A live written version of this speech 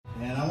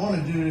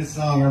to do this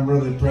song I'm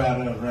really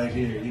proud of right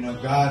here. You know,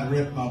 God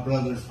ripped my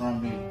brothers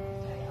from me.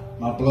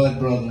 My blood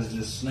brothers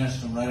just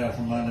snatched them right out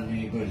from under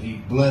me, but he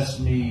blessed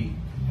me.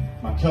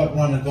 My cup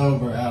runneth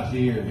over out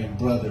here in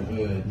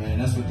brotherhood, man.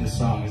 That's what this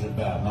song is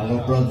about. My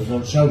little brothers,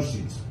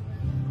 Orchestrations.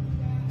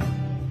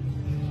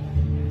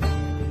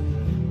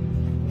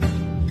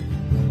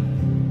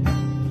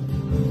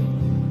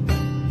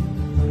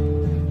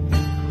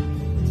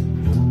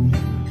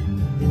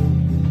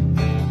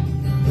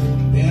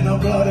 Been a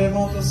bloody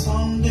month of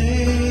Sundays,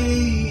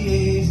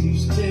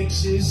 East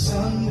Texas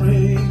sun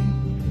ray.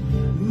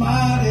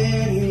 My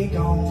daddy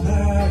gone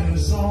out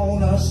is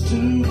on us to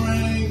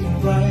bring the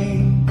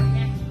rain.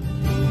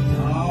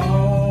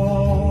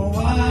 Oh,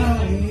 I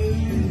don't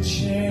hear the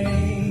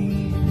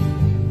chain.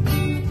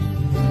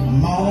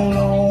 I'm all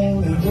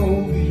alone and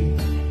road.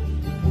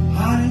 I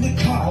need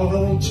to call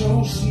old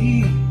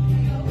Josie.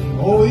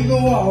 Oh, we go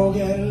walk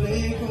at a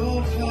lake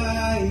of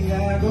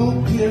fire. I go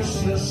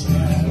pierce the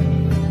sky.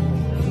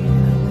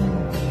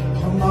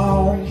 Come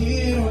on,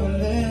 get over,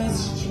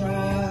 let's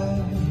try.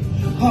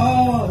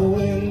 Oh,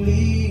 we're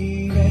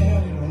leaving, we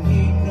don't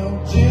need no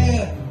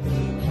jet.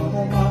 Come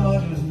on, mama,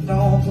 just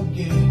don't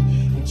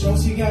forget.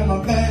 Josie got my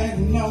back,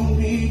 no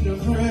need to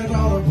fret.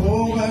 All the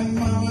pull back,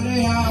 mama,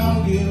 they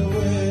all get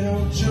away.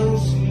 Oh,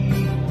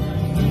 Josie,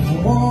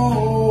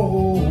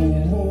 oh,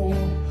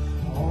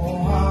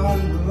 I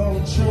love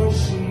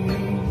Josie.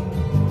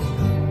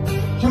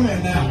 Come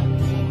here now,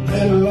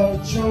 hello,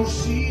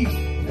 Josie.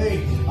 Hey,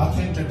 I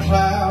think the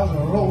clouds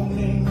are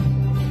opening.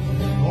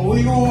 Oh,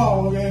 we gon'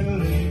 all get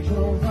late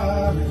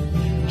provided.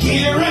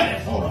 Get ready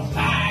for the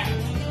fight.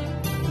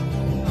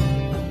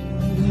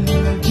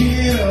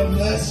 Get up,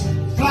 let's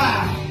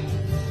fly.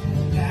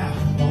 Now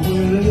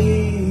we're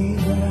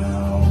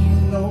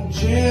leaving, no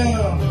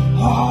jail.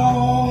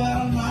 Oh,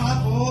 that'll not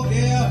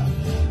forget.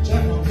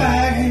 Check my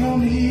bag, ain't no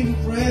need to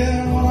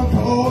fret. Wanna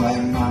pull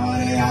that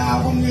money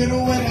out and get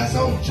away. That's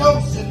old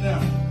Josie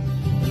now.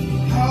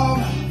 Oh,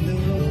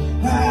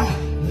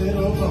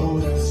 little boy,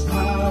 that's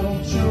my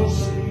old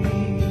Josie.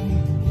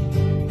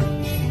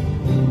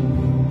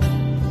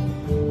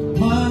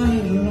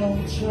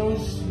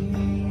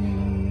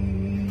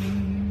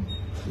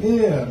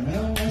 Yeah,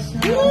 man, that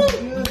sounds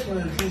good for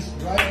just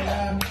right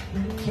now.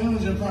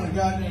 Tunes in front of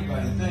God and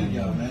everybody. Thank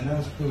y'all, man. That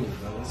was cool,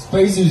 fellas.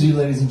 Space Susie,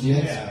 ladies and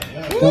gents.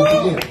 Yeah. Don't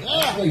forget,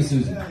 Space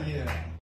Susie. Yeah.